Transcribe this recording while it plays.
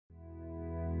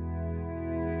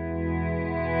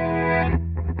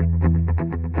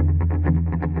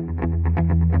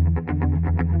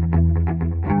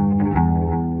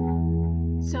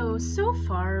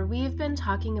been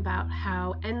talking about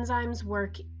how enzymes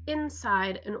work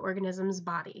inside an organism's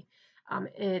body.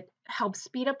 It helps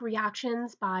speed up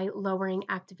reactions by lowering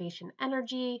activation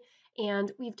energy, and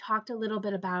we've talked a little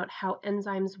bit about how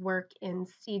enzymes work in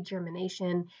seed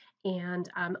germination and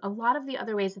a lot of the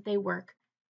other ways that they work,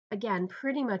 again,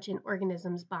 pretty much in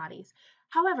organisms' bodies.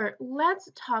 However,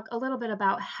 let's talk a little bit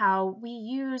about how we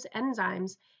use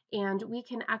enzymes and we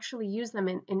can actually use them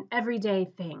in everyday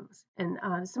things and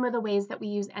some of the ways that we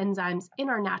use enzymes in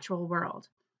our natural world.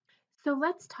 So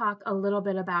let's talk a little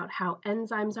bit about how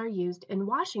enzymes are used in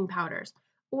washing powders,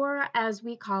 or as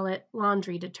we call it,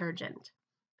 laundry detergent.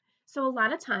 So a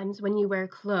lot of times when you wear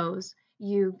clothes,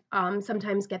 you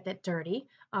sometimes get that dirty.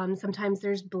 Sometimes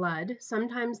there's blood.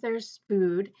 Sometimes there's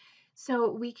food.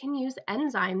 So we can use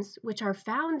enzymes, which are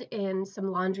found in some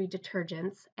laundry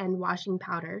detergents and washing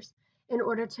powders, in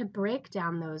order to break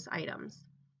down those items.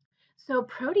 So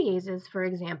proteases, for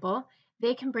example,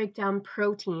 they can break down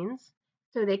proteins,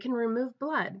 so they can remove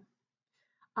blood.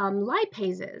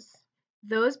 Lipases,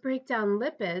 those break down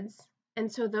lipids,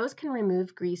 and so those can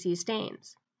remove greasy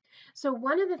stains. So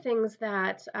one of the things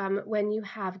that when you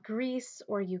have grease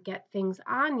or you get things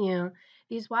on you,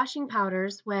 these washing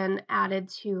powders, when added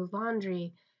to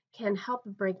laundry, can help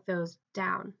break those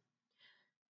down.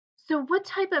 So what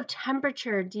type of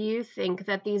temperature do you think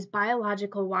that these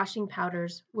biological washing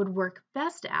powders would work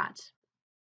best at?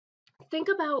 Think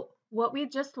about what we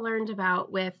just learned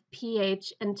about with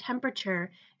pH and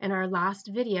temperature in our last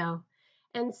video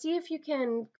and see if you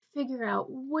can figure out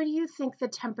what do you think the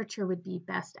temperature would be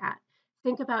best at.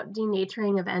 Think about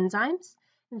denaturing of enzymes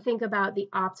and think about the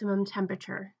optimum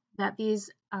temperature that these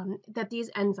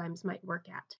enzymes might work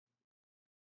at.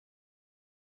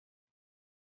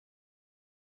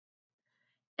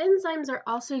 Enzymes are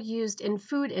also used in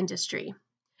food industry.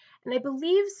 And I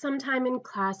believe sometime in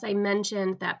class I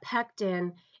mentioned that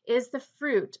pectin is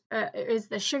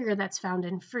the sugar that's found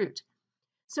in fruit.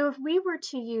 So if we were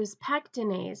to use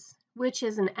pectinase, which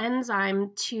is an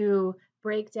enzyme to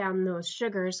break down those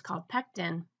sugars called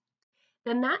pectin,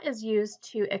 then that is used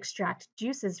to extract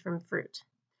juices from fruit.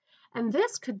 And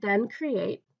this could then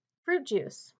create fruit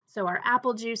juice. So our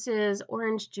apple juices,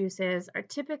 orange juices are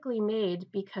typically made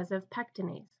because of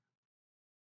pectinase.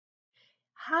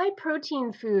 High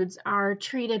protein foods are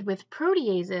treated with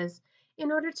proteases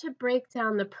in order to break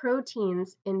down the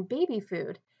proteins in baby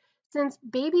food, since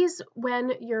babies,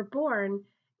 when you're born,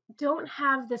 don't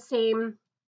have the same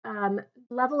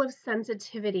level of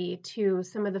sensitivity to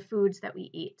some of the foods that we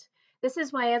eat. This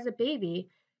is why, as a baby,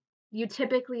 you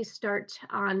typically start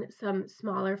on some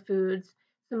smaller foods,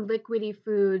 some liquidy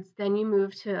foods, then you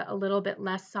move to a little bit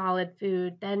less solid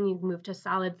food, then you move to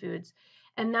solid foods.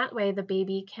 And that way the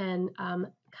baby can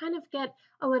kind of get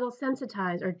a little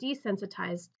sensitized or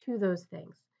desensitized to those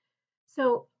things.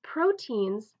 So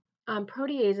proteases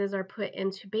are put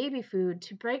into baby food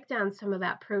to break down some of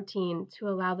that protein to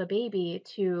allow the baby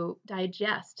to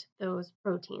digest those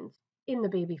proteins in the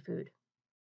baby food.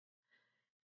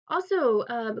 Also,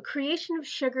 creation of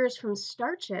sugars from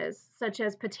starches, such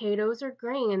as potatoes or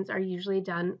grains, are usually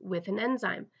done with an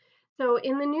enzyme. So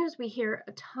in the news, we hear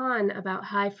a ton about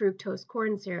high fructose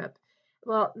corn syrup.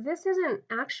 Well, this isn't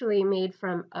actually made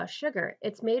from a sugar.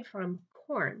 It's made from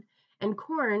corn, and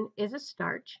corn is a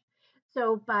starch.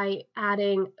 So by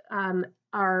adding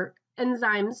our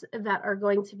enzymes that are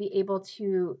going to be able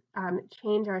to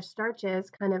change our starches,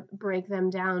 kind of break them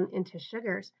down into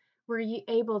sugars, we're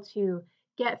able to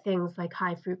get things like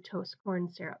high fructose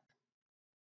corn syrup.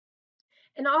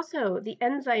 And also, the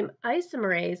enzyme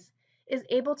isomerase is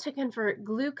able to convert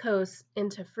glucose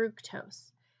into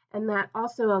fructose, and that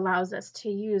also allows us to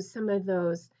use some of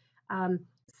those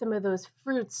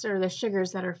fruits or the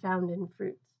sugars that are found in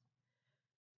fruits.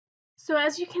 So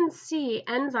as you can see,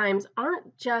 enzymes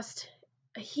aren't just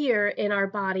here in our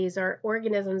bodies or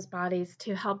organisms' bodies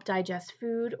to help digest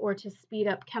food or to speed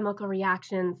up chemical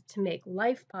reactions to make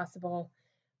life possible,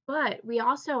 but we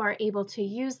also are able to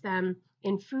use them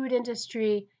in food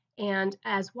industry and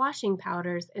as washing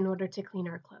powders in order to clean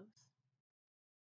our clothes.